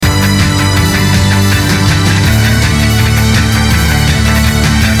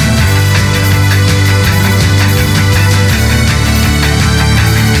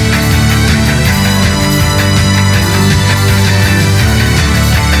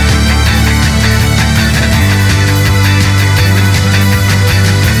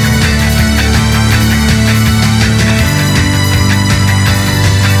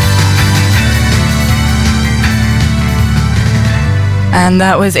And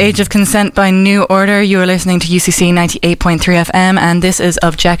that was Age of Consent by New Order. You are listening to UCC 98.3 FM, and this is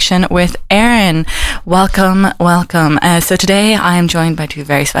Objection with Erin. Welcome. So today I am joined by two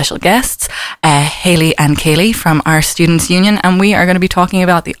very special guests, Hayley and Kaley from our Students Union, and we are going to be talking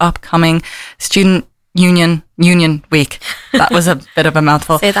about the upcoming Student Union Week. That was a bit of a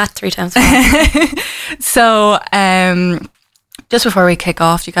mouthful. Say that 3 times. So, just before we kick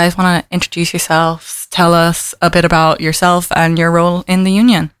off, do you guys want to introduce yourselves? Tell us a bit about yourself and your role in the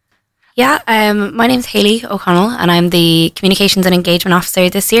union. Yeah, my name's Hayley O'Connell, and I'm the Communications and Engagement Officer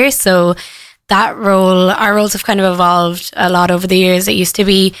this year. So that role, our roles have kind of evolved a lot over the years. It used to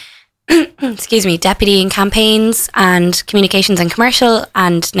be, Deputy in Campaigns and Communications and Commercial,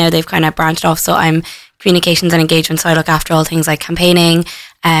 and now they've kind of branched off. So I'm Communications and Engagement, so I look after all things like campaigning,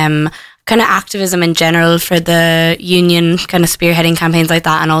 kind of activism in general for the union, kind of spearheading campaigns like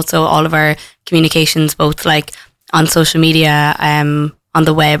that, and also all of our communications, both like on social media, on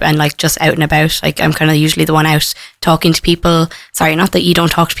the web, and like just out and about. Like I'm kind of usually the one out talking to people. Sorry, not that you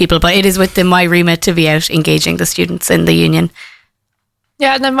don't talk to people, but it is within my remit to be out engaging the students in the union.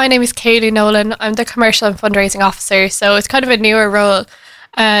 Yeah, and then my name is Kaley Nolan. I'm the Commercial and Fundraising Officer, so it's kind of a newer role.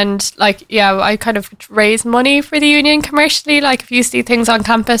 And I kind of raise money for the union commercially. Like if you see things on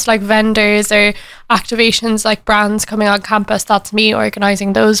campus like vendors or activations like brands coming on campus, that's me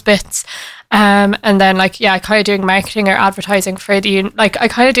organising those bits. And then kind of doing marketing or advertising for the union. Like I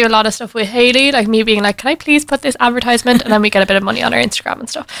kind of do a lot of stuff with Hayley, like me being like, can I please put this advertisement? And then we get a bit of money on our Instagram and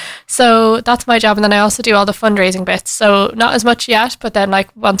stuff. So that's my job. And then I also do all the fundraising bits. So not as much yet, but then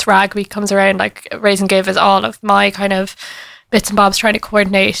like once RAG Week comes around, like Raise and Give is all of my kind of bits and bobs, trying to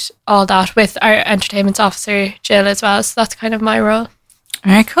coordinate all that with our entertainment officer Jill as well. So that's kind of my role.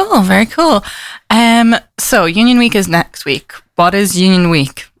 Very cool. So Union Week is next week. What is Union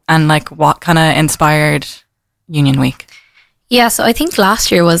Week, and like what kind of inspired Union Week? Yeah, so I think last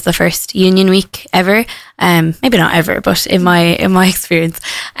year was the first Union Week ever. Maybe not ever, but in my experience.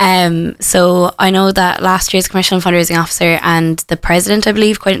 So I know that last year's Commercial and Fundraising Officer and the President, I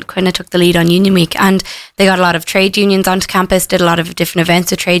believe, kind of took the lead on Union Week, and they got a lot of trade unions onto campus, did a lot of different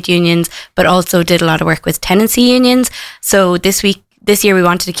events with trade unions, but also did a lot of work with tenancy unions. So this year we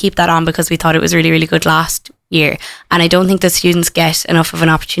wanted to keep that on because we thought it was really, really good last year. And I don't think the students get enough of an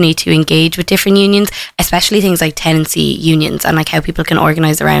opportunity to engage with different unions, especially things like tenancy unions and like how people can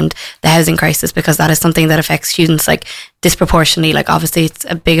organise around the housing crisis, because that is something that affects students like disproportionately. Like obviously it's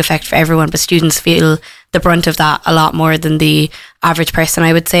a big effect for everyone, but students feel the brunt of that a lot more than the average person,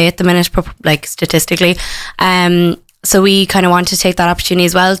 I would say, at the minute, like statistically. So we kind of want to take that opportunity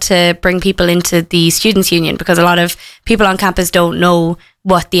as well to bring people into the Students Union, because a lot of people on campus don't know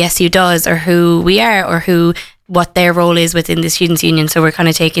what the SU does or who we are or what their role is within the Students Union. So we're kind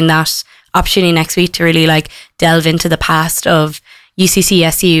of taking that opportunity next week to really like delve into the past of UCC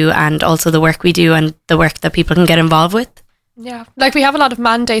SU and also the work we do and the work that people can get involved with. Yeah, like we have a lot of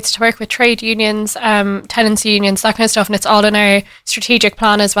mandates to work with trade unions, tenancy unions, that kind of stuff, and it's all in our strategic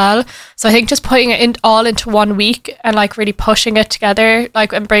plan as well. So I think just putting it all into 1 week and like really pushing it together,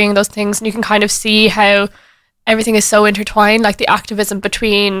 like, and bringing those things, and you can kind of see how everything is so intertwined, like the activism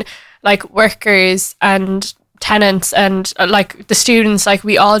between like workers and tenants and like the students, like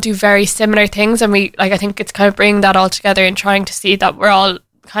we all do very similar things, and we like, I think it's kind of bringing that all together and trying to see that we're all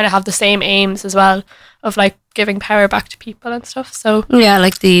kind of have the same aims as well, of like giving power back to people and stuff. So yeah,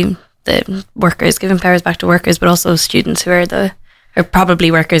 like the workers, giving powers back to workers, but also students who are probably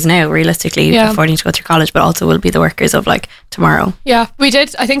workers now, realistically, affording to go through college, but also will be the workers of like tomorrow. Yeah, we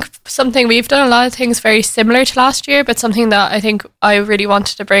did. I think we've done a lot of things very similar to last year, but something that I think I really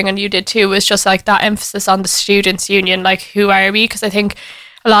wanted to bring, and you did too, was just like that emphasis on the Students Union. Like, who are we? Because I think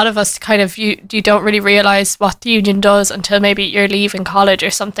a lot of us kind of, you don't really realise what the union does until maybe you're leaving college or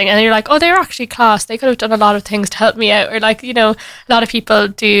something, and you're like, oh, they're actually class, they could have done a lot of things to help me out. Or like, you know, a lot of people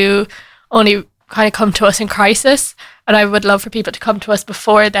do only kind of come to us in crisis, and I would love for people to come to us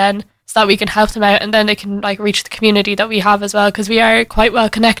before then, so that we can help them out, and then they can like reach the community that we have as well, because we are quite well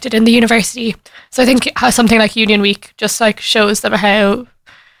connected in the university. So I think how something like Union Week just like shows them how,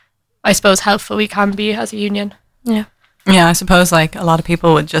 I suppose, helpful we can be as a union. Yeah, I suppose like a lot of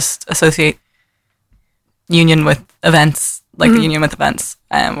people would just associate union with events, like the union with events,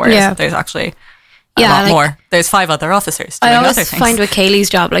 whereas there's actually a lot more. there's 5 other officers doing I other always things. find with Kaley's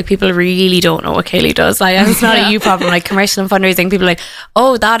job, like people really don't know what Kaley does. Like, and it's not a you problem. Like commercial and fundraising, people are like,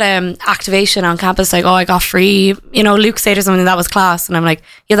 oh, that activation on campus, like, oh, I got free, Luke State or something, that was class. And I'm like,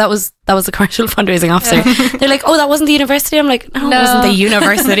 yeah, that was the commercial fundraising officer. Yeah. They're like, oh, that wasn't the university. I'm like, no, it wasn't the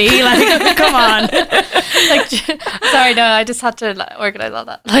university. Like, come on. Like, sorry, no, I just had to organise all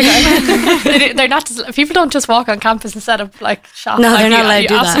that. Like, they're not just, people don't just walk on campus and set up like shop. No, like, they're not allowed to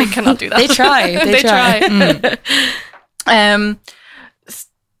do that. Absolutely cannot do that. They try. They try.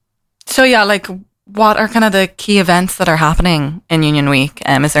 So yeah, like, what are kind of the key events that are happening in Union Week?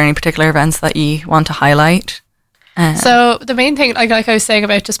 Is there any particular events that you want to highlight? So the main thing, like I was saying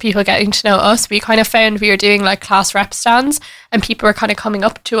about just people getting to know us, we kind of found we were doing like class rep stands, and people were kind of coming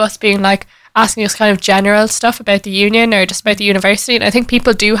up to us being like, asking us kind of general stuff about the union or just about the university. And I think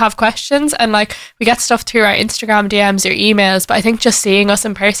people do have questions, and like we get stuff through our Instagram DMs or emails, but I think just seeing us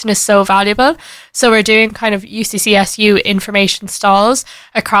in person is so valuable. So we're doing kind of UCCSU information stalls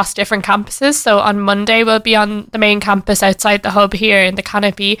across different campuses. So on Monday we'll be on the main campus outside the hub here in the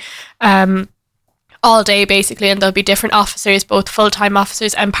canopy, all day basically, and there'll be different officers, both full-time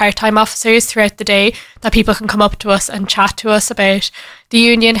officers and part-time officers throughout the day, that people can come up to us and chat to us about the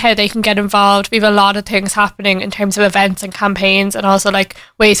union, how they can get involved. We have a lot of things happening in terms of events and campaigns, and also like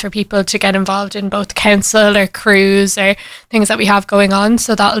ways for people to get involved in both council or crews or things that we have going on.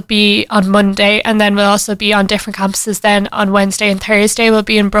 So that'll be on Monday, and then we'll also be on different campuses then on Wednesday and Thursday. We'll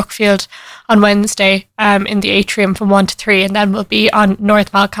be in Brookfield on Wednesday in the atrium from 1 to 3, and then we'll be on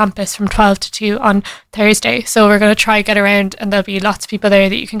North Mall campus from 12 to 2 on Thursday. So we're going to try get around, and there'll be lots of people there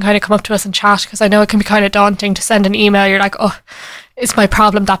that you can kind of come up to us and chat, because I know it can be kind of daunting to send an email. You're like, oh, is my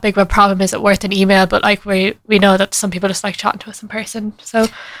problem that big of a problem? Is it worth an email? But like we know that some people just like chatting to us in person. So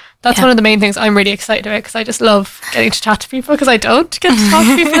that's one of the main things I'm really excited about, because I just love getting to chat to people, because I don't get to talk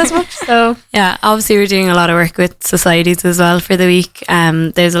to people as much. So yeah, obviously we're doing a lot of work with societies as well for the week.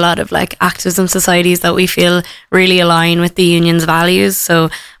 There's a lot of like activism societies that we feel really align with the union's values. So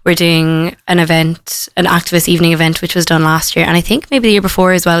we're doing an event, an activist evening event, which was done last year, and I think maybe the year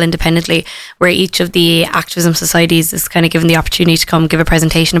before as well, independently, where each of the activism societies is kind of given the opportunity to come give a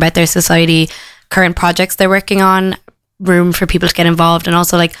presentation about their society, current projects they're working on, room for people to get involved, and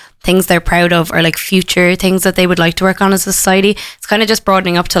also like things they're proud of, or like future things that they would like to work on as a society. It's kind of just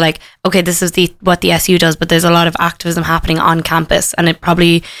broadening up to like, okay, this is what the SU does, but there's a lot of activism happening on campus, and it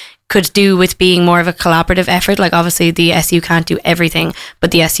probably could do with being more of a collaborative effort. Like obviously the SU can't do everything,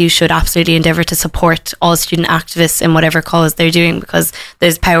 but the SU should absolutely endeavour to support all student activists in whatever cause they're doing, because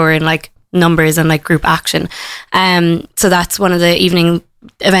there's power in like numbers and like group action. So that's one of the evening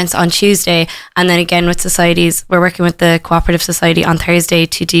events on Tuesday. And then again with societies, we're working with the Cooperative Society on Thursday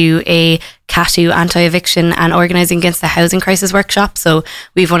to do a CATU anti-eviction and organising against the housing crisis workshop. So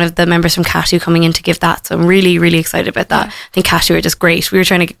we've one of the members from CATU coming in to give that. So I'm really, really excited about that. Yeah. I think CATU are just great.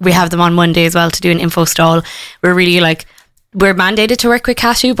 We have them on Monday as well to do an info stall. We're mandated to work with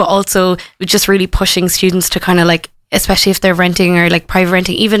CATU, but also we're just really pushing students to kind of like, especially if they're renting or like private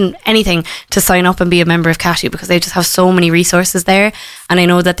renting, even anything, to sign up and be a member of CATU, because they just have so many resources there. And I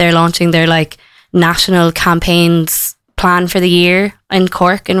know that they're launching their like national campaigns plan for the year in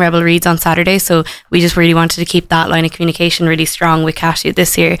Cork in Rebel Reads on Saturday. So we just really wanted to keep that line of communication really strong with CATU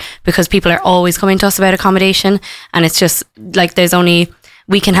this year, because people are always coming to us about accommodation, and it's just like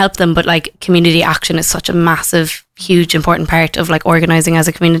we can help them, but like community action is such a massive, huge, important part of like organising as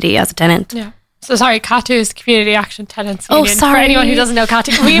a community, as a tenant. Yeah. So sorry, CATU is the Community Action Tenants Union. Oh, sorry. For anyone who doesn't know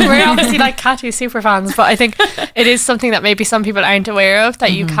CATU, we're obviously like CATU super fans, but I think it is something that maybe some people aren't aware of,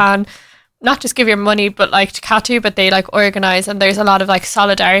 that you can not just give your money, but like to CATU, but they like organise, and there's a lot of like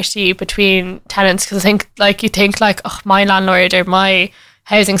solidarity between tenants, because I think like you think like, oh, my landlord or my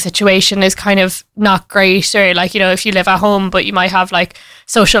housing situation is kind of not great, or like, you know, if you live at home but you might have like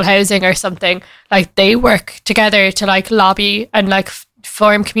social housing or something, like they work together to like lobby and like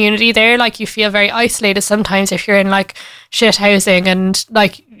form community there. Like you feel very isolated sometimes if you're in like shit housing, and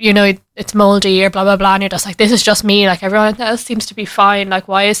like, you know, it's moldy or blah blah blah, and you're just like, this is just me, like everyone else seems to be fine, like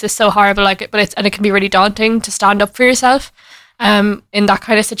why is this so horrible? Like it can be really daunting to stand up for yourself. In that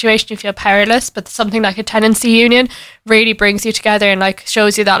kind of situation you feel powerless, but something like a tenancy union really brings you together and like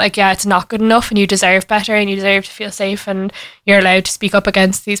shows you that like, yeah, it's not good enough and you deserve better and you deserve to feel safe and you're allowed to speak up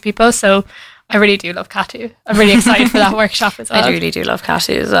against these people. So I really do love CATU. I'm really excited for that workshop as well. I really do love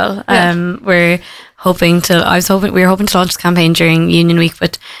CATU as well. Yeah. We were hoping to launch this campaign during Union Week,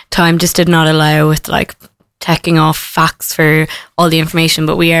 but time just did not allow, with like taking off facts for all the information,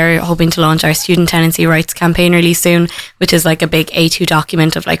 but we are hoping to launch our student tenancy rights campaign really soon, which is like a big A2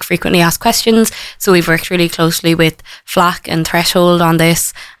 document of like frequently asked questions. So we've worked really closely with FLAC and Threshold on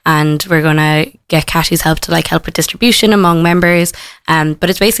this, and we're going to get Kathy's help to like help with distribution among members. But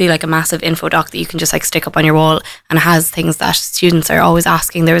it's basically like a massive info doc that you can just like stick up on your wall, and it has things that students are always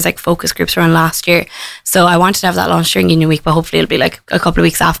asking. There was like focus groups around last year. So I wanted to have that launched during Union Week, but hopefully it'll be like a couple of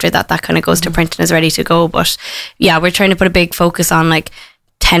weeks after that kind of goes to print and is ready to go. But yeah, we're trying to put a big focus on like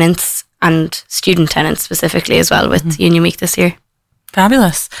tenants and student tenants specifically as well with Union Week this year.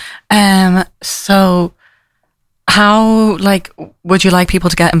 Fabulous. So how would you like people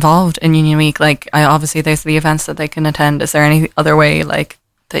to get involved in Union Week? Like, obviously there's the events that they can attend. Is there any other way like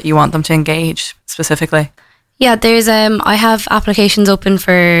that you want them to engage specifically? Yeah, there's I have applications open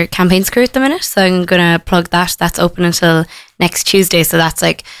for campaigns crew at the minute, so I'm gonna plug that. That's open until next Tuesday. So that's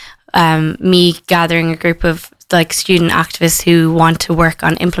like me gathering a group of like student activists who want to work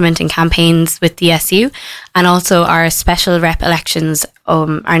on implementing campaigns with the SU, and also our special rep elections.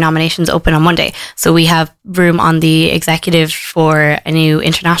 Our nominations open on Monday, so we have room on the executive for a new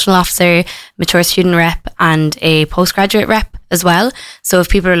international officer, mature student rep, and a postgraduate rep as well. So if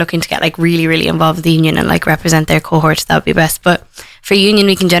people are looking to get like really, really involved with the union and like represent their cohort, that would be best. But for Union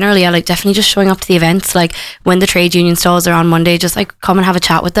Week in general, yeah, like definitely just showing up to the events. Like when the trade union stalls are on Monday, just like come and have a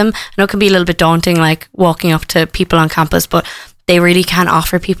chat with them. I know it can be a little bit daunting, like walking up to people on campus, but they really can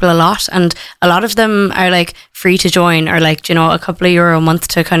offer people a lot, and a lot of them are like free to join, or like, you know, a couple of euro a month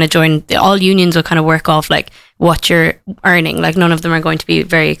to kind of join. All unions will kind of work off like what you're earning. Like none of them are going to be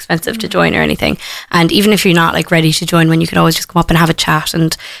very expensive to join or anything. And even if you're not like ready to join one, you can always just come up and have a chat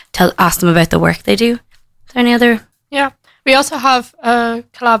and ask them about the work they do. Is there any other? Yeah, we also have a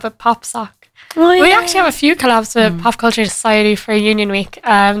collab with PopSoc. Oh, yeah. We actually have a few collabs with Pop Culture Society for Union Week.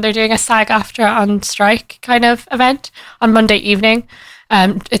 They're doing a SAG-AFTRA on strike kind of event on Monday evening.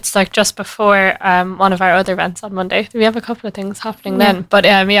 It's like just before one of our other events on Monday. We have a couple of things happening then. But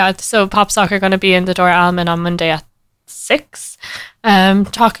yeah, so PopSoc are going to be in the Door Almond on Monday at 6,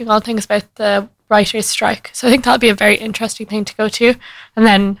 talking all things about the writers' strike. So I think that'll be a very interesting thing to go to. And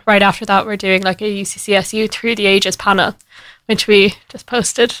then right after that, we're doing like a UCCSU Through the Ages panel, which we just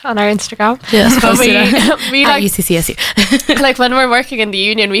posted on our Instagram. Yes, but we like UCCSU. like when we're working in the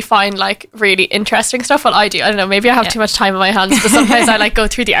union, we find like really interesting stuff. Well, I don't know, maybe I have too much time on my hands, but sometimes I like go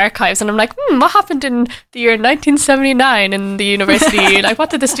through the archives and I'm like, what happened in the year 1979 in the university? Like, what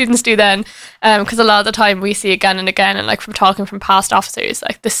did the students do then? Because a lot of the time we see again and again, and like from talking from past officers,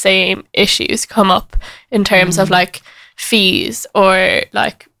 like the same issues come up in terms of like fees, or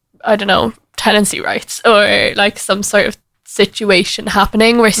like, I don't know, tenancy rights, or like some sort of situation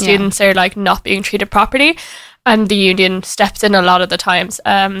happening where students are like not being treated properly, and the union steps in a lot of the times.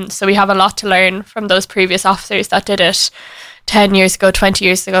 So we have a lot to learn from those previous officers that did it 10 years ago, 20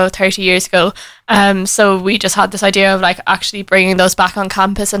 years ago, 30 years ago. So we just had this idea of like actually bringing those back on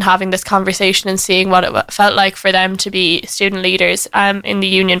campus and having this conversation and seeing what it felt like for them to be student leaders in the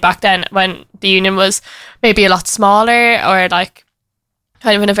union back then, when the union was maybe a lot smaller or like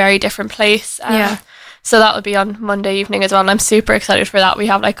kind of in a very different place. So that will be on Monday evening as well, and I'm super excited for that. We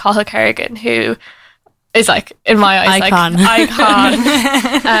have like Cathal Kerrigan, who is like, in my eyes, icon.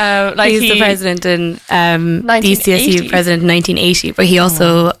 Like he's the president in the ECSU president in 1980, but he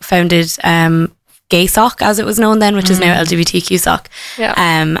also founded Gay Soc, as it was known then, which is now LGBTQ Soc.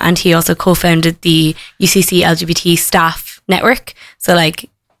 And he also co-founded the UCC LGBT staff network. So like,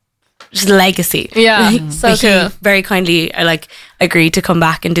 just legacy. So cool. He very kindly agreed to come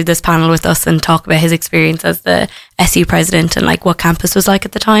back and do this panel with us and talk about his experience as the SU president and like what campus was like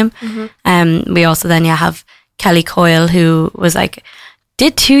at the time. We also then have Kelly Coyle, who was like,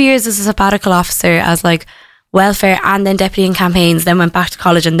 did 2 years as a sabbatical officer as like welfare and then deputy in campaigns, then went back to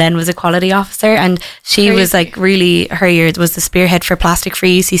college and then was a quality officer. And she was like, really, her year was the spearhead for plastic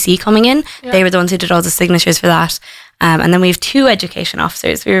free UCC coming in. They were the ones who did all the signatures for that. And then we have 2 education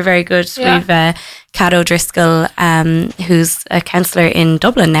officers. We were very good. We've Cat O'Driscoll, who's a counsellor in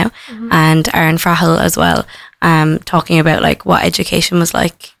Dublin now, and Erin Frahel as well, talking about like what education was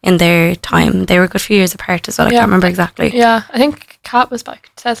like in their time. They were a good few years apart as well. I can't remember exactly. I think Cat was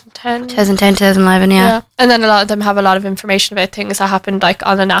back 2010. 2011, yeah. And then a lot of them have a lot of information about things that happened like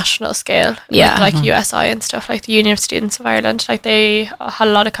on a national scale. With, like USI and stuff, like the Union of Students of Ireland. Like they had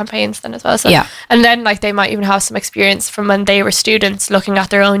a lot of campaigns then as well. So, and then like they might even have some experience from when they were students looking at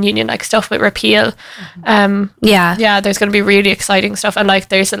their own union, like stuff with repeal. There's going to be really exciting stuff, and like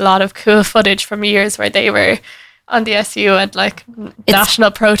there's a lot of cool footage from years where they were on the SU and like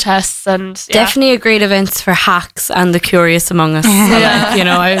national protests, and definitely a great event for hacks and the curious among us. So, like, you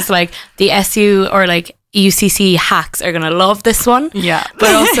know, I was like, the SU or like UCC hacks are going to love this one. Yeah.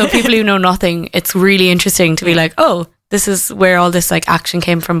 But also people who know nothing, it's really interesting to be like, oh, this is where all this like action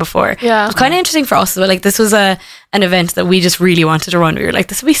came from before. Yeah. It's kind of interesting for us as well. Like this was an event that we just really wanted to run. We were like,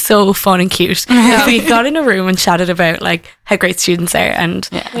 this would be so fun and cute. If we got in a room and chatted about like how great students are and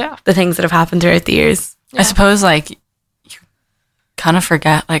the things that have happened throughout the years. I suppose like you kind of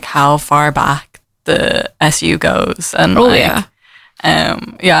forget like how far back the SU goes. And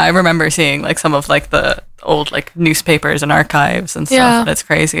I remember seeing like some of like the old like newspapers and archives and stuff. And it's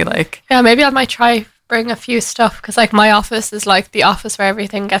crazy. Like, maybe I might try bring a few stuff, because like my office is like the office where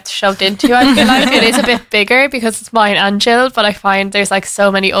everything gets shoved into. I feel like it is a bit bigger because it's mine and Jill, but I find there's like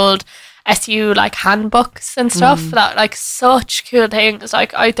so many old SU like handbooks and stuff that like such cool things.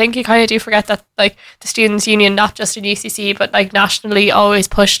 Like I think you kind of do forget that like the Students Union, not just in UCC but like nationally, always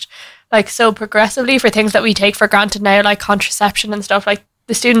pushed like so progressively for things that we take for granted now, like contraception and stuff. Like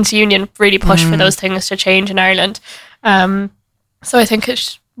the Students Union really pushed for those things to change in Ireland. So I think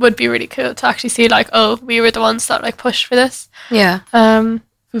it would be really cool to actually see like, oh, we were the ones that like pushed for this. Yeah. So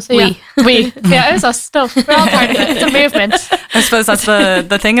it was us stuff. We're all part of it. It's a movement. I suppose that's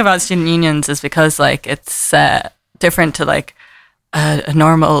the thing about student unions, is because like it's different to like a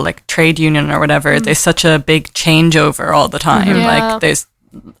normal like trade union or whatever. There's such a big changeover all the time. Like there's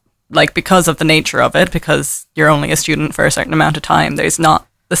like, because of the nature of it, because you're only a student for a certain amount of time, there's not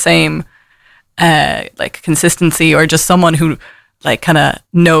the same like consistency, or just someone who like kind of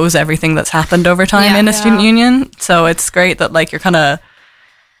knows everything that's happened over time in a student union. So it's great that like you're kind of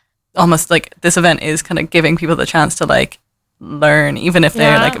almost like this event is kind of giving people the chance to like learn, even if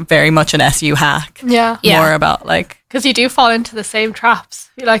they're like very much an SU hack. More about like, because you do fall into the same traps.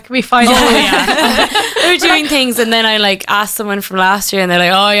 Like we find we're doing things, and then I like ask someone from last year and they're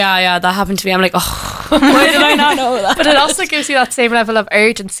like, oh yeah that happened to me. I'm like, oh, why did I not know that? But it also gives you that same level of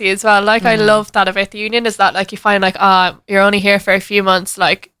urgency as well. Like I love that about the union, is that like you find like, you're only here for a few months,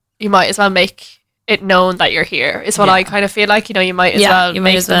 like you might as well make it known that you're here, is what I kind of feel like. You know, you might as well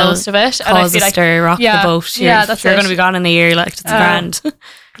make the most of it. And I feel like rock the boat. You're going to be gone in a year, like it's grand.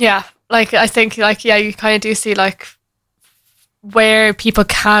 Like I think like you kind of do see like where people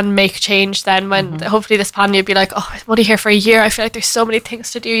can make change then, when hopefully this panel, you'll be like, oh, I'm only here for a year, I feel like there's so many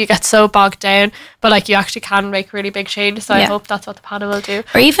things to do, you get so bogged down, but like you actually can make really big change. So I hope that's what the panel will do.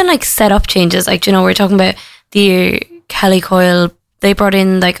 Or even like set up changes, like, you know, we're talking about the year Kelly Coyle, they brought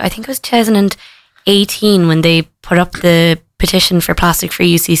in like, I think it was 2018 when they put up the petition for plastic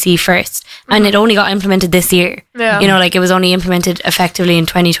free UCC first, and it only got implemented this year. You know, like it was only implemented effectively in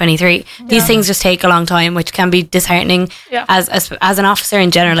 2023. These things just take a long time, which can be disheartening as an officer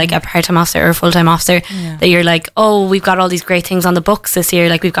in general, like a part-time officer or a full-time officer, that you're like, oh, we've got all these great things on the books this year,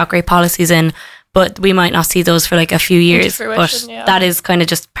 like we've got great policies in, but we might not see those for like a few years. But that is kind of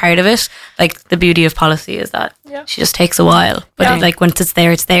just part of it. Like the beauty of policy is that she just takes a while, but it, like once it's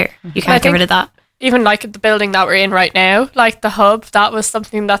there, it's there. You can't get rid of that. Even like the building that we're in right now, like the hub, that was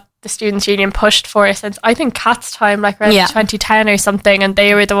something that the Students Union pushed for since I think Kat's time, like around 2010 or something, and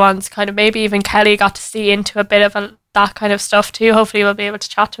they were the ones kind of, maybe even Kelly got to see into a bit of that kind of stuff too. Hopefully we'll be able to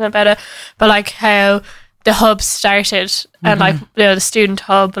chat to him about it, but like how the hub started and like, you know, the student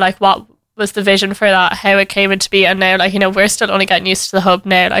hub, like what was the vision for that, how it came into be, and now like, you know, we're still only getting used to the hub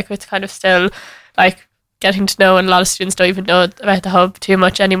now, like it's kind of still like getting to know, and a lot of students don't even know about the hub too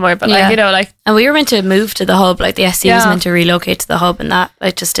much anymore, but like, you know, like, and we were meant to move to the hub, like the SC was meant to relocate to the hub, and that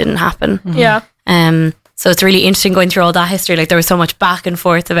like just didn't happen. So it's really interesting going through all that history. Like there was so much back and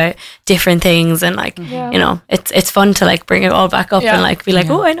forth about different things, and like, you know, it's fun to like bring it all back up and like be like,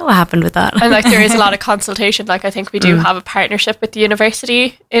 oh, I know what happened with that. And like there is a lot of consultation. Like I think we do have a partnership with the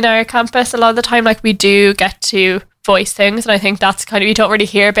university in our campus a lot of the time. Like we do get to voice things, and I think that's kind of, you don't really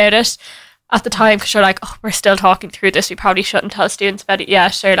hear about it at the time, because you're like, oh, we're still talking through this, we probably shouldn't tell students about it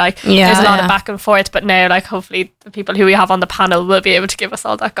yet, or like there's a lot of back and forth, but now like hopefully the people who we have on the panel will be able to give us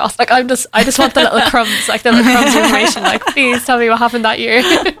all that gossip. Like I just want the little crumbs, like the little crumbs of information, like please tell me what happened that year.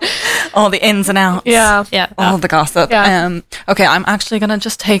 All the ins and outs, all the gossip. Okay, I'm actually gonna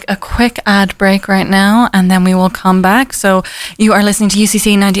just take a quick ad break right now, and then we will come back. So you are listening to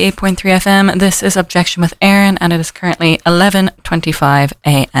UCC 98.3 FM. This is Objection with Erin, and it is currently 11:25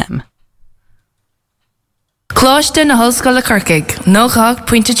 a.m. Cláiste na hoscoil Corcaigh,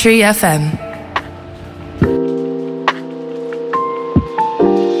 90.3 FM.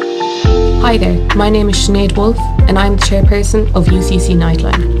 Hi there, my name is Sinead Wolfe, and I'm the chairperson of UCC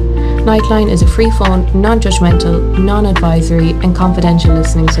Nightline. Nightline is a free-phone, non-judgmental, non-advisory and confidential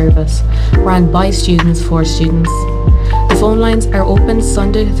listening service run by students for students. The phone lines are open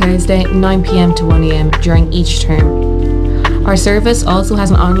Sunday to Thursday 9 p.m. to 1 a.m. during each term. Our service also has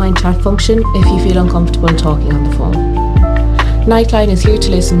an online chat function if you feel uncomfortable talking on the phone. Nightline is here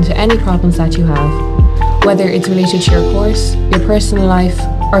to listen to any problems that you have, whether it's related to your course, your personal life,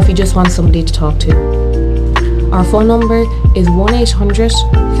 or if you just want somebody to talk to. Our phone number is 1800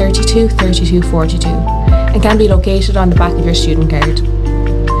 32 32 42 and can be located on the back of your student card.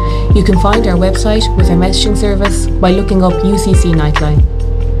 You can find our website with our messaging service by looking up UCC Nightline.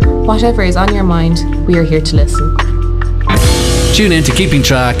 Whatever is on your mind, we are here to listen. Tune in to Keeping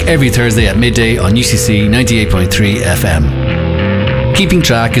Track every Thursday at midday on UCC 98.3 FM. Keeping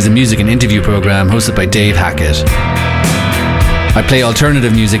Track is a music and interview program hosted by Dave Hackett. I play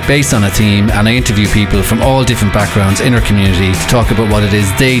alternative music based on a theme, and I interview people from all different backgrounds in our community to talk about what it is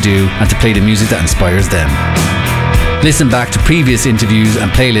they do and to play the music that inspires them. Listen back to previous interviews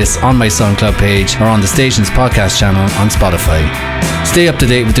and playlists on my SoundCloud page or on the station's podcast channel on Spotify. Stay up to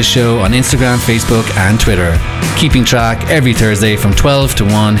date with the show on Instagram, Facebook and Twitter. Keeping Track every Thursday from 12 to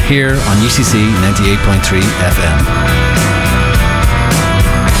 1 here on UCC 98.3 FM.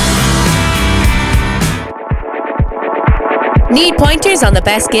 Need pointers on the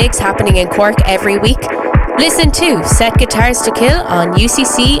best gigs happening in Cork every week? Listen to Set Guitars to Kill on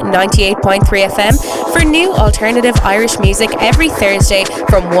UCC 98.3 FM for new alternative Irish music every Thursday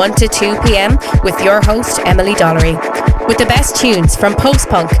from 1 to 2 p.m. with your host Emily Dollery. With the best tunes from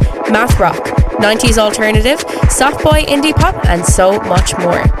post-punk, math rock, 90s alternative, soft boy indie pop and so much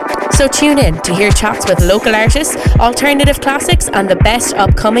more. So tune in to hear chats with local artists, alternative classics and the best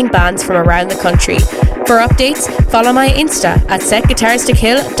upcoming bands from around the country. For updates, follow my Insta at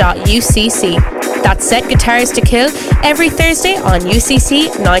setguitarstokill.ucc. That's Set Guitars to Kill every Thursday on UCC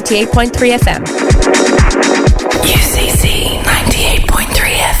 98.3 FM. UCC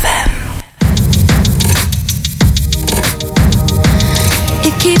 98.3 FM.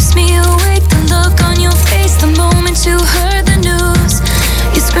 It keeps me awake, the look on your face the moment you heard the news.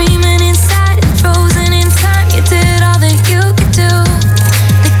 You're screaming inside and frozen in time. You did all that you could do.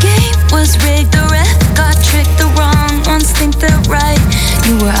 The game was rigged, the ref got tricked. The wrong ones think they're right.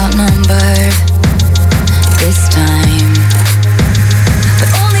 You were outnumbered this time. But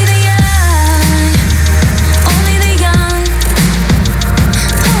only the young, only the young,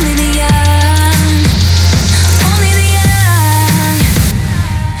 only the young, only the young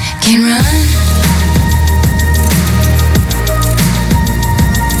can run.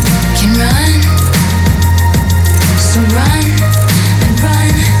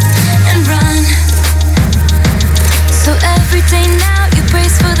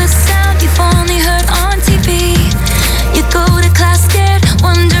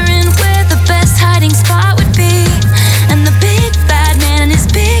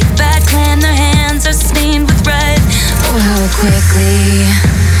 Quickly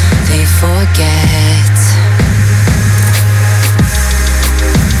they forget.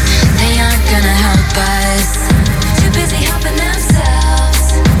 They aren't gonna help us. Too busy helping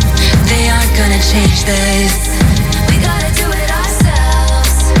themselves. They aren't gonna change this. We gotta do it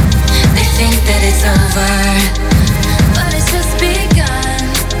ourselves. They think that it's over, but it's just begun.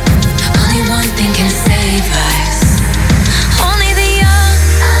 Only one thing can save us. Only the young,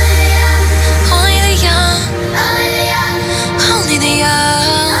 only the young, only the young. Only the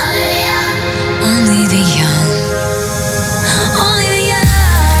young, only the young, only the young,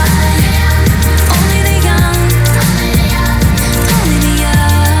 only the young, only the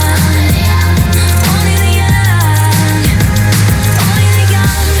young, only the young, only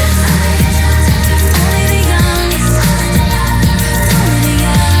the young, only the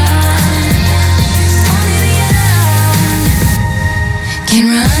young, only the young, can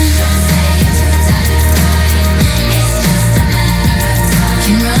run.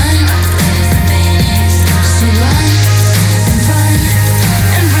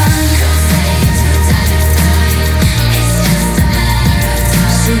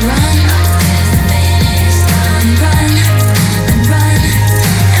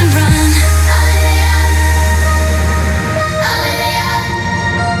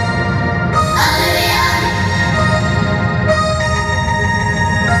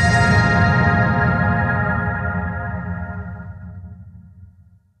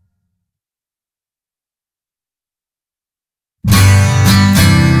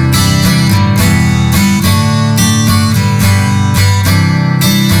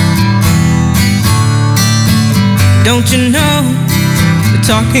 Don't you know, they're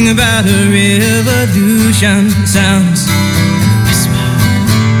talking about a revolution. It sounds like a whisper.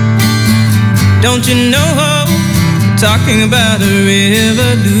 Don't you know, they're talking about a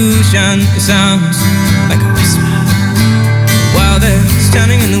revolution. It sounds like a whisper. While they're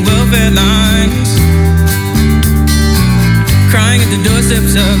standing in the welfare lines, the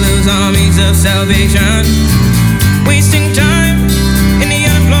doorsteps of those armies of salvation, wasting time in the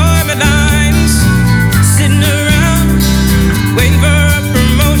unemployment lines, sitting around waiting for a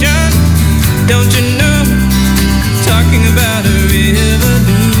promotion. Don't you know, talking about a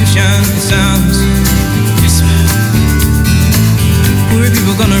revolution sounds whisper. Poor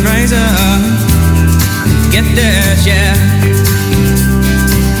people gonna rise up, get their share.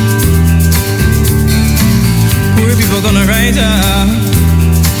 Poor people gonna rise up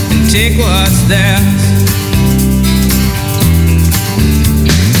and take what's theirs.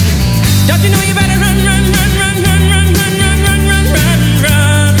 Don't you know you better run, run, run, run, run, run, run, run, run, run, run,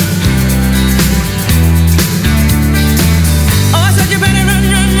 run. Oh, I said you better run,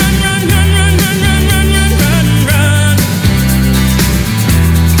 run, run, run, run, run, run, run, run, run, run, run.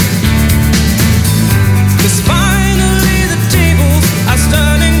 'Cause finally the tables are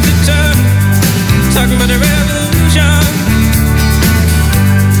starting to turn. Talking about a revolution.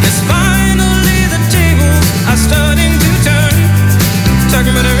 Yes, finally the tables are starting to turn.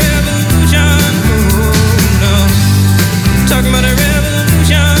 Talking about a revolution. Oh no. Talking about a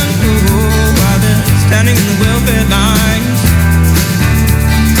revolution. Oh, while they're standing in the welfare lines,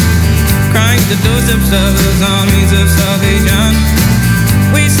 crying at the doorsteps of those armies of salvation,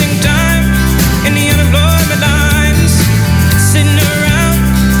 wasting time in the unemployment lines, sitting around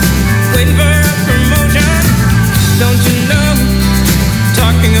waiting for a promotion. Don't you know,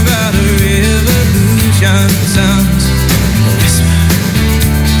 talking about a revolution sounds whisper.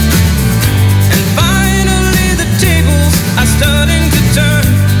 And finally the tables are starting to turn.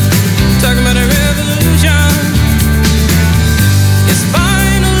 Talking about a revolution. Yes,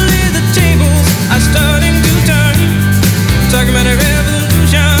 finally the tables are starting to turn. Talking about a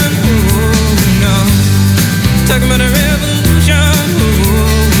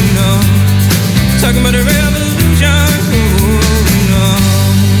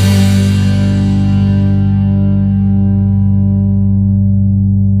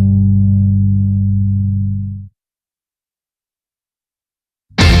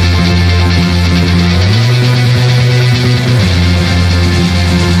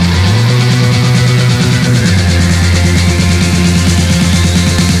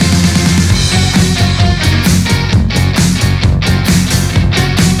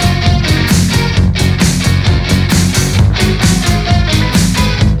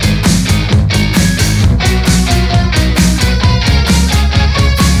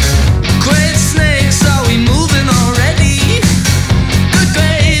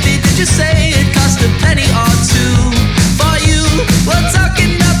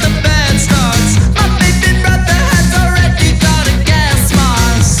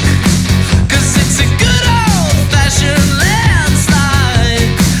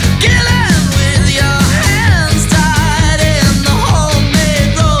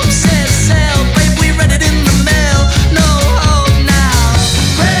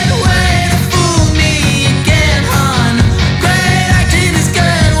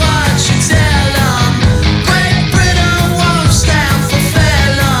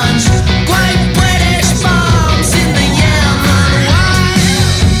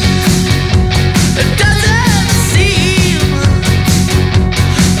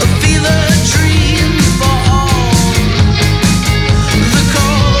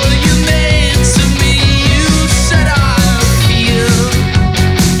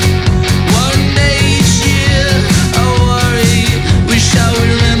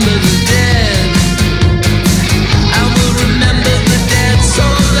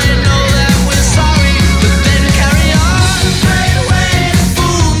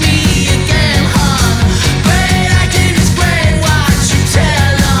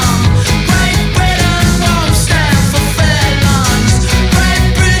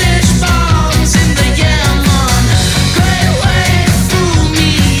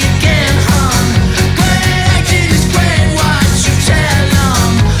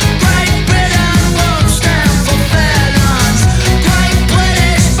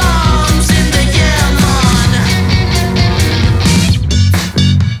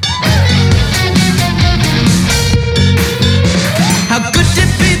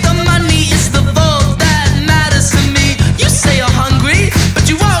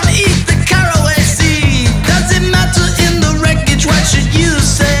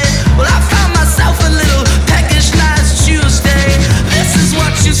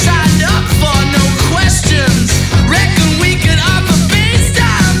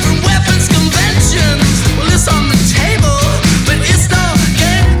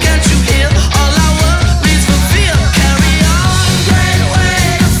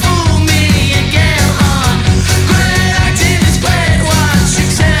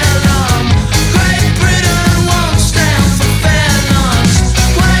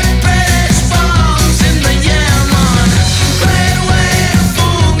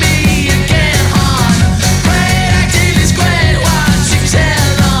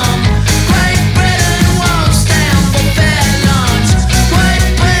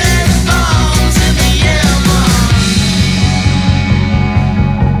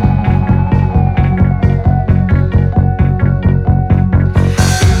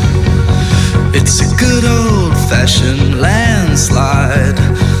It's a good old-fashioned landslide,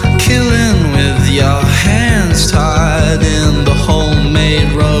 killing with your hands tied in the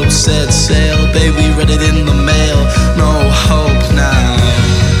homemade rope. Set sail, baby, read it in the mail. No hope now,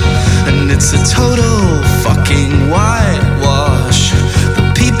 and it's a total fucking whitewash. The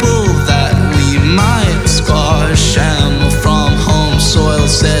people that we might squash, and we're from home soil.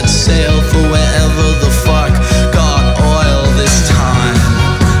 Set sail for wherever the fuck got oil this time.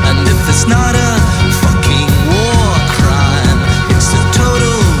 And if it's not a fucking war crime, it's a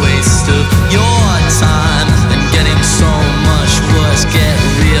total waste of your time. And getting so much worse, get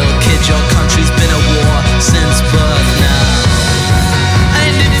real, kid, your country's been at war since birth now.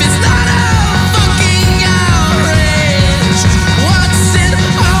 And if it's not a fucking outrage, what's it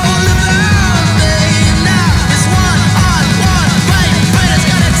all about, babe? Now it's one on one fight, but it's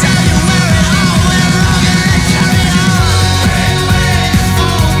gonna tell you where it all went wrong and then carry on. Wait,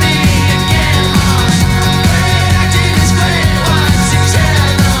 fool me again, Great acting is great, what's it tell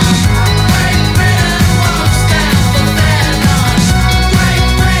them? Great Britain won't stand for fair none. Great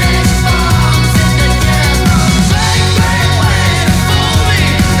British bombs in the ghetto. Great way to fool me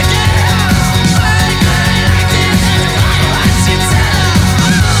again. Great acting is great, what's it tell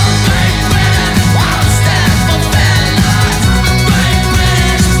them? Great Britain won't stand for fair none. Great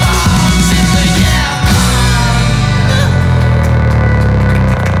British bombs in the ghetto.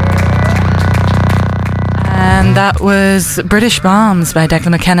 And that was British Bombs by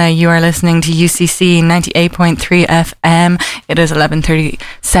Declan McKenna. You are listening to UCC 98.3 FM. It is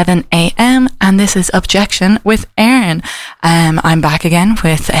 11:37 a.m. and this is Objection with Erin. I'm back again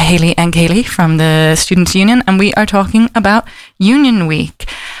with Hayley and Kaley from the Students Union, and we are talking about Union Week.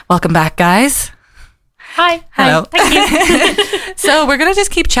 Welcome back, guys. Hi. Hello. Thank you. So we're going to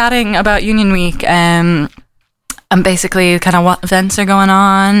just keep chatting about Union Week and basically kind of what events are going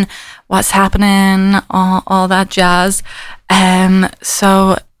on, what's happening, all that jazz.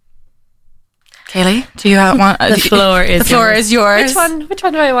 So, Kaley, do you want... The floor is yours. Which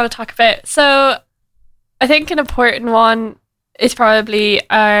one do I want to talk about? So I think an important one is probably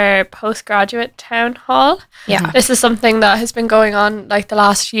our postgraduate town hall. Yeah. This is something that has been going on like the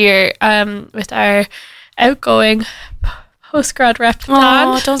last year with our outgoing postgrad rep, Dan.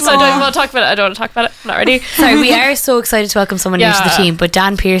 Oh, don't So I don't want to talk about it. I don't want to talk about it. I'm not ready. Sorry, we are so excited to welcome someone new to the team, but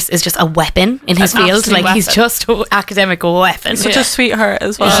Dan Pearce is just a weapon in his field. Like, he's just an academic weapon. Such a sweetheart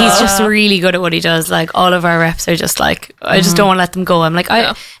as well. He's just really good at what he does. Like, all of our reps are just like, I just don't want to let them go. I'm like,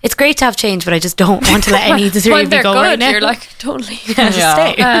 it's great to have change, but I just don't want to let any of the three of you go right now. You're like, don't leave. Just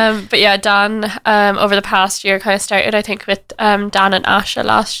stay. But yeah, Dan, over the past year kind of started, I think, with Dan and Asha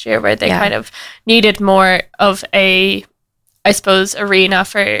last year, where they kind of needed more of a, I suppose, arena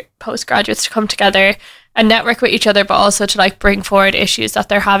for postgraduates to come together and network with each other, but also to like bring forward issues that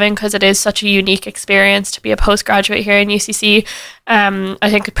they're having, because it is such a unique experience to be a postgraduate here in UCC. I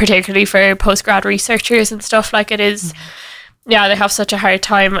think particularly for postgrad researchers and stuff, like it is, they have such a hard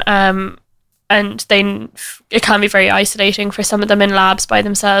time, and it can be very isolating for some of them in labs by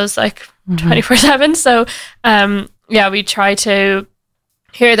themselves, like 24/7. So we try to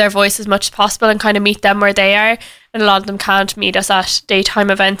hear their voice as much as possible and kind of meet them where they are, and a lot of them can't meet us at daytime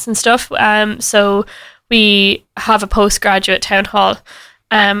events and stuff. So we have a postgraduate town hall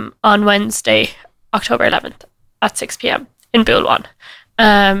on Wednesday, October 11th at 6 p.m. in Bull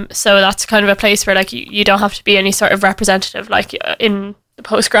 1. So that's kind of a place where like you don't have to be any sort of representative like in the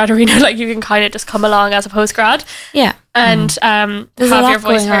postgrad arena. Like you can kind of just come along as a postgrad. Yeah. And there's have a lot your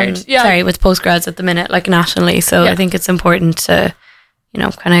voice going heard. on, sorry, with postgrads at the minute, like nationally. So I think it's important to,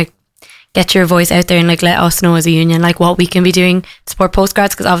 kind of get your voice out there and like let us know as a union like what we can be doing to support postgrads,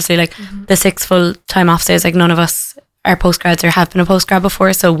 because obviously like the 6 full-time officers, like none of us are postgrads or have been a postgrad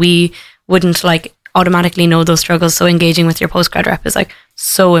before, so we wouldn't like automatically know those struggles. So engaging with your postgrad rep is like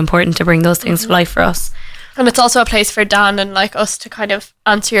so important to bring those things to life for us. And it's also a place for Dan and like us to kind of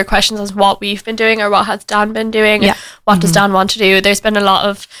answer your questions as what we've been doing or what has Dan been doing. Yeah. What does Dan want to do? There's been a lot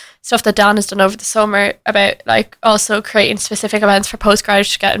of stuff that Dan has done over the summer about like also creating specific events for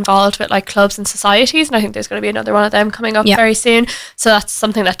postgraduates to get involved with like clubs and societies, and I think there's going to be another one of them coming up very soon. So that's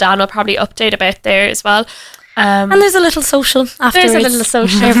something that Dan will probably update about there as well. And there's a little social afterwards. There's a little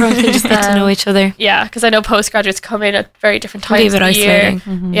social. Everyone can just get to know each other. Yeah, because I know postgraduates come in at very different times Leave it of the year.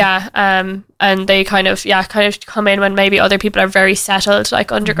 isolating. Yeah, and they kind of come in when maybe other people are very settled,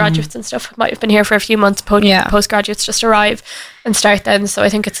 like undergraduates and stuff might have been here for a few months. Postgraduates just arrive and start then. So I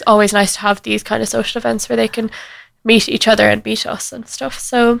think it's always nice to have these kind of social events where they can meet each other and meet us and stuff.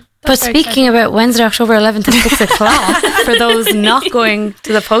 So But speaking about Wednesday, October 11th at 6 o'clock, for those not going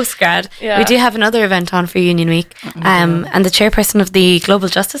to the postgrad, we do have another event on for Union Week. And the chairperson of the Global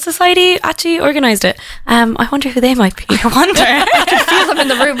Justice Society actually organised it. I wonder who they might be. I wonder. I can feel them in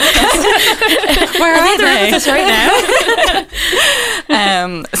the room with us. Where are they? They're with us right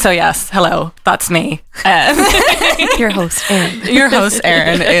now. So yes, hello, that's me. Your host, Erin. Your host,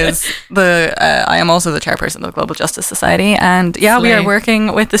 Erin, is I am also the chairperson of the Global Justice Society, and we are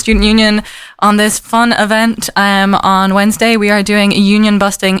working with the Student Union on this fun event. On Wednesday, we are doing union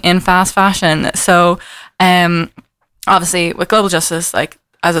busting in fast fashion. So, obviously, with Global Justice, like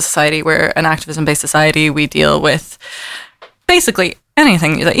as a society, we're an activism-based society. We deal with basically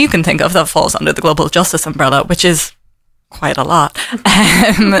anything that you can think of that falls under the Global Justice umbrella, which is quite a lot.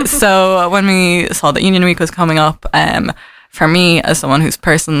 So when we saw that Union Week was coming up, for me, as someone who's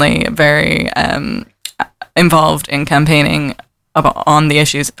personally very involved in campaigning on the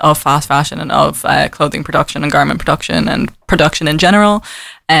issues of fast fashion and of clothing production and garment production and production in general,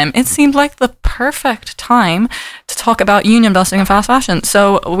 it seemed like the perfect time to talk about union busting and fast fashion.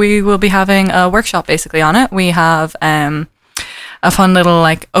 So we will be having a workshop basically on it. We have a fun little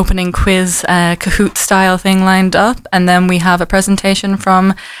like opening quiz Kahoot style thing lined up, and then we have a presentation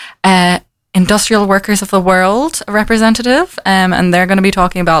from Industrial Workers of the World representative, and they're going to be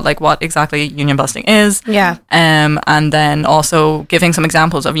talking about like what exactly union busting is, and then also giving some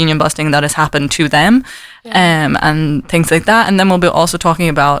examples of union busting that has happened to them, and things like that. And then we'll be also talking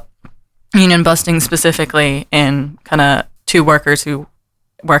about union busting specifically in kind of to workers who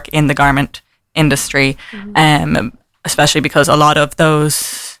work in the garment industry, especially because a lot of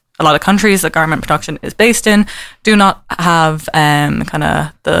countries that garment production is based in do not have kind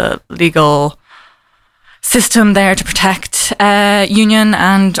of the legal system there to protect union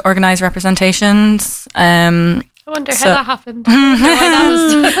and organised representations. I wonder how that happened.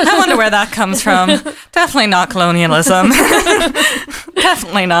 I wonder where that comes from. Definitely not colonialism.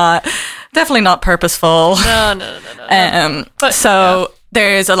 Definitely not purposeful. No. But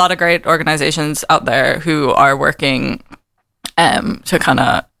there's a lot of great organisations out there who are working to kind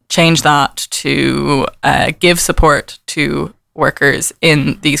of change that, to give support to workers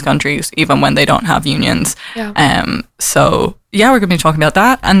in these countries, even when they don't have unions. So we're going to be talking about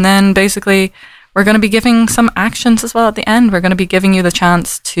that. And then basically we're going to be giving some actions as well at the end. We're going to be giving you the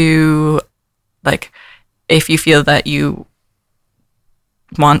chance to, like, if you feel that you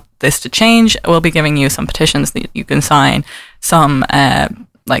want this to change, we'll be giving you some petitions that you can sign, some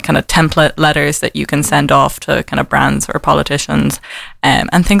like kind of template letters that you can send off to kind of brands or politicians,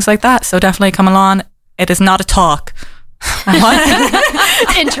 and things like that. So definitely come along. It is not a talk.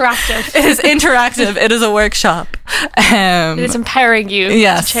 It's interactive. It is interactive. It is a workshop. It is empowering you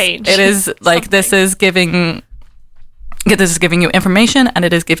to change. It is like this is giving you information, and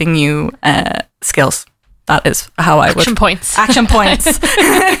it is giving you skills. That is how I would... Action points. Action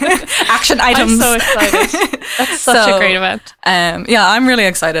items. I'm so excited. That's such a great event. I'm really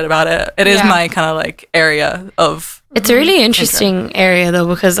excited about it. It is my kind of like area of... It's a really interesting area though,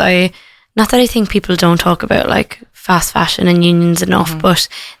 because not that I think people don't talk about like fast fashion and unions enough, but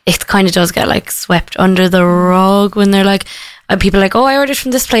it kind of does get like swept under the rug when they're like, people are like, oh, I ordered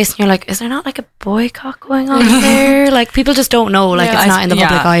from this place, and you're like, is there not like a boycott going on there? Like people just don't know, like it's not in the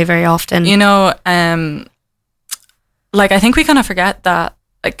public eye very often. You know, like I think we kind of forget that,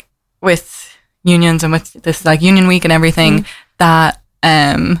 like with unions and with this like Union Week and everything, that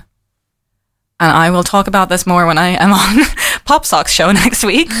and I will talk about this more when I am on Pop Sock's show next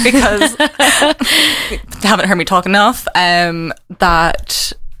week, because you haven't heard me talk enough,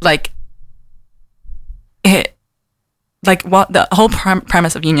 that like it, like what the whole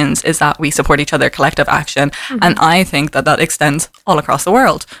premise of unions is that we support each other, collective action, and I think that extends all across the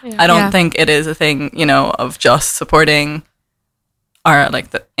world. I don't think it is a thing, you know, of just supporting our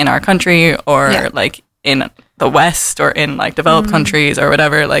in our country or like in the West or in like developed countries or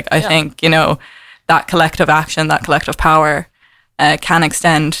whatever. Like I think, you know, that collective action, that collective power can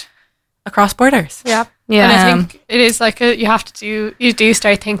extend across borders. And I think it is like you do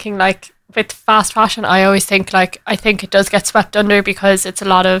start thinking like, with fast fashion, I always think like, I think it does get swept under because it's a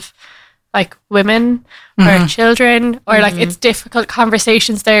lot of like women or children, or like it's difficult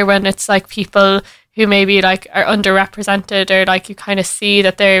conversations there when it's like people who maybe like are underrepresented, or like you kind of see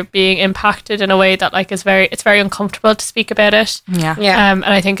that they're being impacted in a way that like it's very uncomfortable to speak about it. And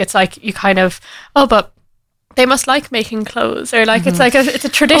I think it's like you kind of, but they must like making clothes, or like it's like it's a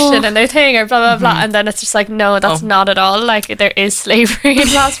tradition and their thing, or blah blah blah, and then it's just like, no, that's not at all. Like there is slavery in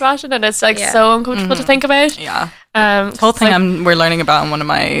fast fashion, and it's like so uncomfortable to think about. The whole thing we're learning about in one of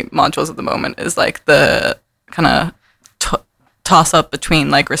my modules at the moment is like the kind of toss up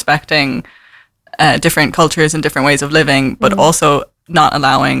between like respecting different cultures and different ways of living, but also not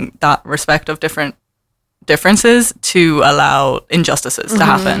allowing that respect of differences to allow injustices to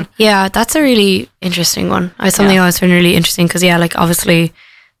happen. Yeah, that's a really interesting one. Something I always find really interesting because like obviously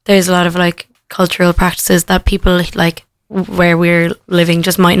there's a lot of like cultural practices that people like where we're living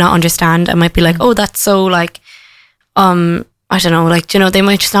just might not understand and might be like, oh, that's so like I don't know, like, they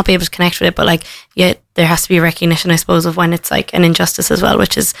might just not be able to connect with it, but like, there has to be a recognition, I suppose, of when it's like an injustice as well,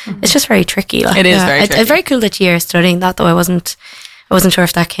 which is it's just very tricky. Like, it is very tricky. It's very cool that you're studying that, though. I wasn't sure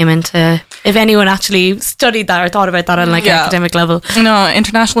if that came into, if anyone actually studied that or thought about that on like an academic level.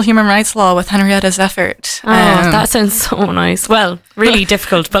 International human rights law with Henrietta Zeffert. That sounds so nice. Well, really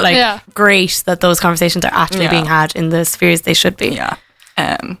difficult, but like great that those conversations are actually being had in the spheres they should be.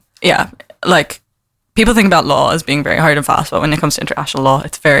 Like, people think about law as being very hard and fast, but when it comes to international law,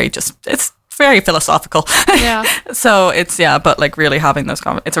 it's very philosophical. Yeah. So it's, but like really having those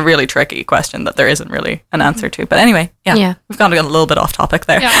it's a really tricky question that there isn't really an answer to. But anyway, we've gone a little bit off topic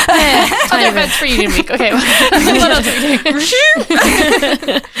there. Other events for Union Week. Okay. What else are we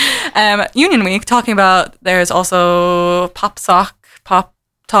doing? Union Week, talking about, there's also pop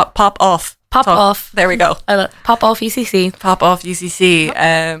off. There we go. Pop off UCC. Pop off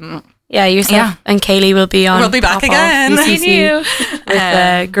UCC. Yourself and Kaley will be on. We'll be back again. UCC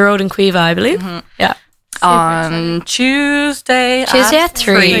with Garrod and Cueva, I believe. Yeah. On Tuesday at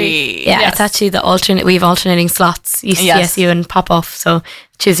 3. Yeah, it's actually the alternate. We have alternating slots, UCSU and pop off. So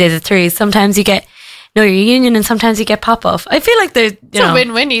Tuesdays at 3. Sometimes you get your union, and sometimes you get pop off. I feel like there's a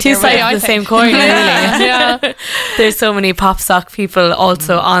win-win two sides of the same coin. Really. Yeah. There's so many pop sock people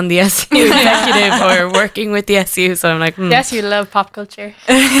also on the SU executive or working with the SU. So I'm like, the SU love pop culture,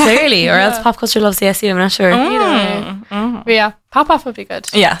 clearly, or else pop culture loves the SU. I'm not sure. But yeah, pop off would be good.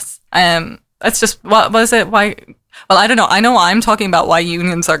 Yes. It's just, what was it? Why? Well, I don't know. I know I'm talking about why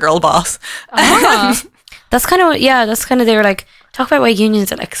unions are girl boss. That's kind of they were like, talk about why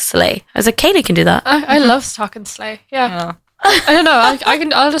unions are like slay. I was like, Kaley can do that. I love talking slay. Yeah. I don't know.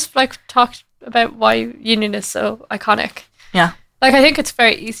 I'll just like talk about why union is so iconic. Yeah. Like, I think it's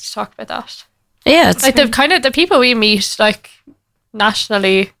very easy to talk about that. Yeah. It's like the people we meet like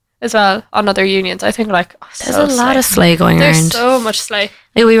nationally as well on other unions. I think like there's a lot of slay going around. There's so much slay.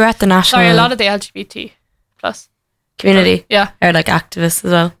 Like, we were at the national. Sorry, a lot of the LGBT plus community. Yeah. Or like activists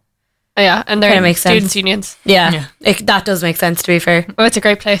as well. Yeah, and they're in students' unions. Yeah. That does make sense, to be fair. Well, it's a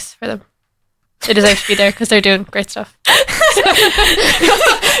great place for them. They deserve to be there because they're doing great stuff. Maybe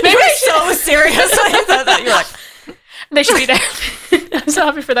you're so serious. I thought that you're like, they should be there. I'm so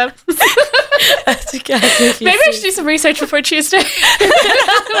happy for them. Maybe I should do some research before Tuesday. Maybe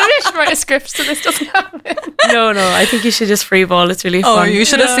I should write a script so this doesn't happen. No, I think you should just freeball. It's really fun. Oh, you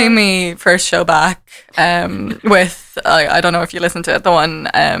should have seen me first show back with, I don't know if you listened to it, the one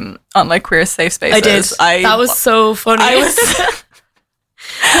on like queer safe spaces. I did. That was so funny.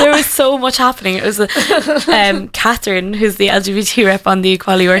 There was so much happening. It was Catherine, who's the LGBT rep on the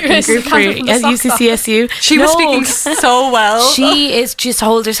Equality Working Group for UCCSU. She was speaking so well. She just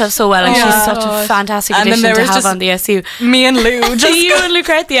holds herself so well, and she's such a fantastic addition to have on the SU. Me and Lou, you and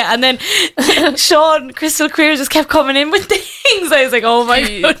Lucretia, and then Sean Crystal Queer just kept coming in with things. I was like, oh my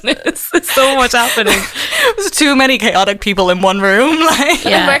goodness, there's so much happening. There's too many chaotic people in one room.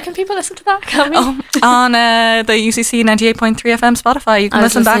 And where can people listen to that? On the UCC 98.3 FM Spotify. You can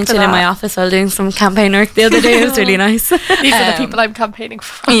listen back to that. In my office while doing some campaign work the other day. It was really nice. These are the people I'm campaigning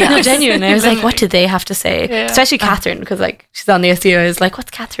for. Yeah, no, genuine. I was like, what did they have to say? Yeah. Especially Catherine, because like she's on the SU. I was like,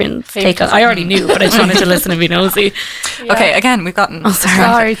 what's Catherine's take on? I already knew, but I just wanted to listen and be nosy. Yeah. Okay, again, we've gotten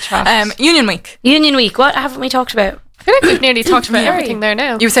sorry. Union Week. Union Week. What haven't we talked about? I feel like we've nearly talked about everything there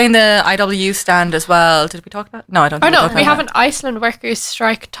now. You were saying the IW stand as well. Did we talk about? No, I don't. We have an Iceland workers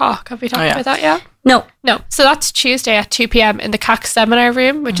strike talk. Have we talked about that yet? No. So that's Tuesday at 2 p.m. in the CAC seminar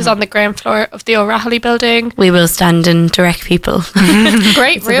room, which is on the ground floor of the O'Rahilly building. We will stand and direct people.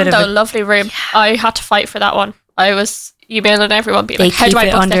 Great room though, lovely room. I had to fight for that one. I was emailing everyone, being like, how do I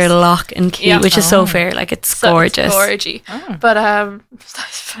book under lock and key, which is so fair. Like, it's gorgeous. Gorgy. But I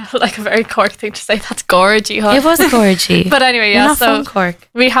felt like a very Cork thing to say. That's gorgy, huh? It was gorgy. But anyway, We're not from Cork.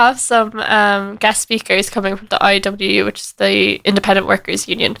 We have some guest speakers coming from the IWU, which is the Independent Workers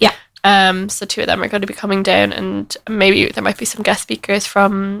Union. Yeah. So 2 of them are going to be coming down, and maybe there might be some guest speakers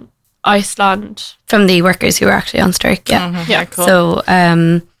from Iceland. From the workers who are actually on strike. Yeah. Yeah, cool. So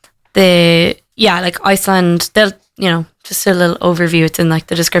like Iceland, they'll, just a little overview, it's in like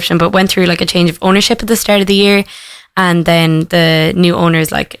the description, but went through like a change of ownership at the start of the year, and then the new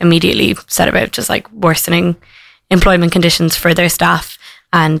owners like immediately set about just like worsening employment conditions for their staff,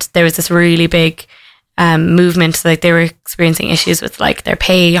 and there was this really big movement. Like they were experiencing issues with like their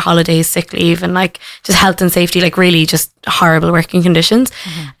pay, holidays, sick leave, and like just health and safety, like really just horrible working conditions.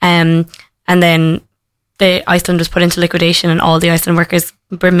 And then Iceland was put into liquidation and all the Iceland workers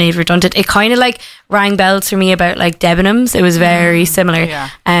were made redundant. It kind of like rang bells for me about like Debenhams. It was very similar.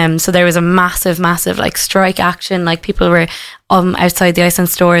 So there was a massive like strike action. Like people were outside the Iceland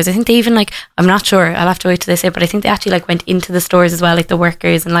stores. I think they even like, I'm not sure, I'll have to wait till they say it, but I think they actually like went into the stores as well, like the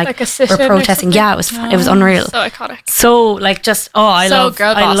workers, and like were protesting. Yeah, it was unreal. So iconic. So like just I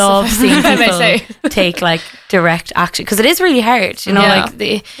love seeing people take like direct action, because it is really hard, you know.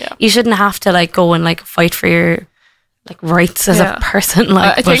 Like you shouldn't have to like go and like fight for your like rights as a person.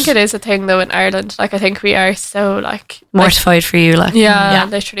 Like I think it is a thing though in Ireland. Like I think we are so like mortified for you. Like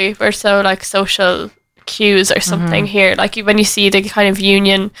literally we're so like social cues or something here. Like when you see the kind of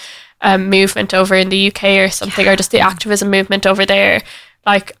union movement over in the UK or something, or just the activism movement over there,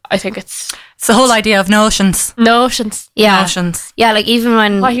 like I think it's the whole idea of notions. Yeah, like even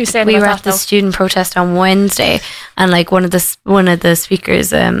when we were at the student protest on Wednesday, and like one of the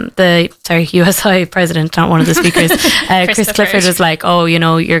speakers, the USI president, not one of the speakers, Chris Clifford was like, oh, you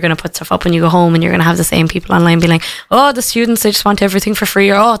know, you're going to put stuff up when you go home, and you're going to have the same people online being like, oh, the students, they just want everything for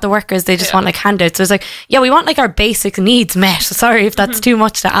free, or oh, the workers, they just want like handouts. So it's like, yeah, we want like our basic needs met. Sorry if that's too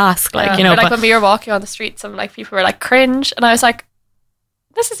much to ask, like, you know. But like when we were walking on the street, some like people were like cringe, and I was like,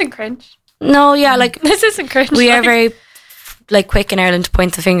 this isn't cringe. No, yeah, like this isn't cringe. We are very like quick in Ireland to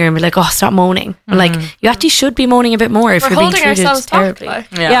point the finger and be like, oh, stop moaning. And like you actually should be moaning a bit more if you're being treated terribly.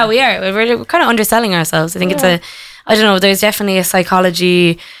 Yeah, we are. We're kind of underselling ourselves. I think it's I don't know, there's definitely a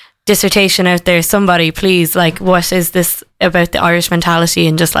psychology dissertation out there. Somebody, please, like, what is this about the Irish mentality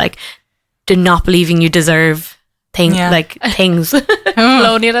and just like do not believing you deserve things.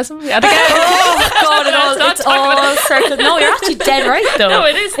 Colonialism. Oh God, it's all circled. No, you're actually dead right though. No,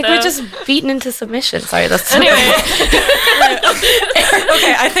 it is. Like we're just beaten into submission. Sorry, that's anyway. Okay,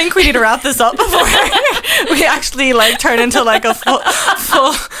 I think we need to wrap this up before we actually like turn into like a full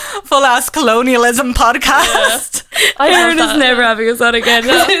ass colonialism podcast. Erin is never having us on again.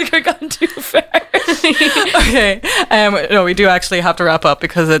 We're gone too far. Okay, no, we do actually have to wrap up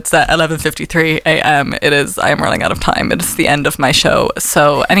because it's 11:53 a.m. I am running out of time. It's the end of my show.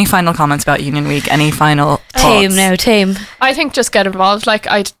 So any final comments about Union Week? Any final thoughts? Tame. I think just get involved. Like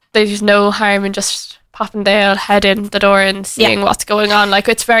there's no harm in just popping their head in the door and seeing what's going on. Like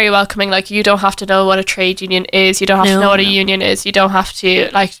it's very welcoming. Like you don't have to know what a trade union is. You don't have to know what a union is. You don't have to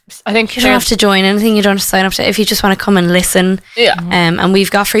like. I think you don't have to join anything. You don't have to sign up to. If you just want to come and listen. Yeah. And we've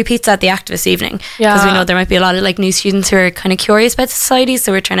got free pizza at the activist evening because we know there might be a lot of like new students who are kind of curious about society.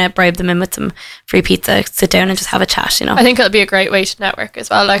 So we're trying to bribe them in with some free pizza. Sit down and just have a chat. You know. I think it'll be a great way to network as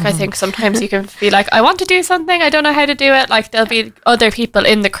well. Like I think sometimes you can be like, I want to do something. I don't know how to do it. Like there'll be other people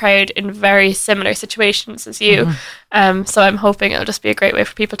in the crowd in very similar situations as you. So I'm hoping it'll just be a great way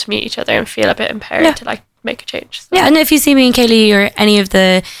for people to meet each other and feel a bit empowered to like make a change. So. Yeah, and if you see me and Kaley or any of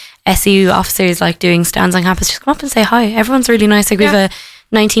the SEU officers like doing stands on campus, just come up and say hi. Everyone's really nice. Like we have a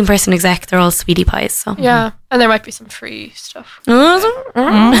 19-person exec. They're all sweetie pies. So yeah, and there might be some free stuff.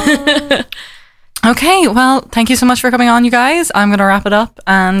 Okay, well, thank you so much for coming on, you guys. I'm going to wrap it up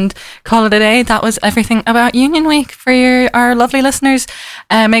and call it a day. That was everything about Union Week for our lovely listeners.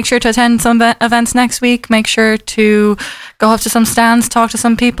 Make sure to attend some events next week. Make sure to go up to some stands, talk to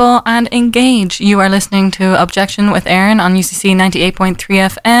some people and engage. You are listening to Objection with Erin on UCC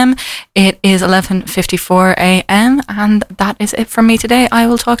 98.3 FM. It is 11:54 a.m. and that is it from me today. I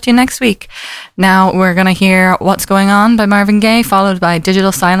will talk to you next week. Now we're going to hear What's Going On by Marvin Gaye, followed by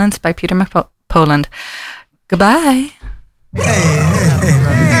Digital Silence by Peter Poland. Goodbye. Hey,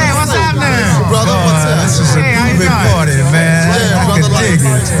 what's happening? Brother, what's up? This is a big party, man. I can dig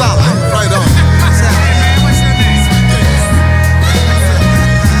it. Stop it. Right on.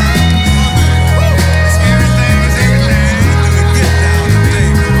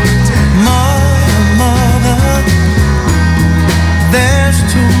 Mother, there's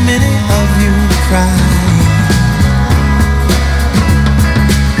too many of you crying.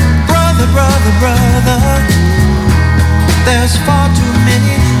 Brother, there's far too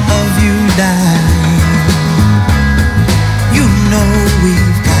many of you dying. You know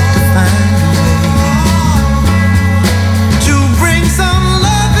we've got to find a way to bring some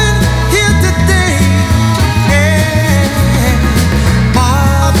loving here today. Yeah.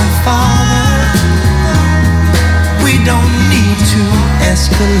 Father, we don't need to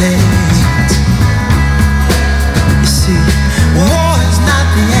escalate.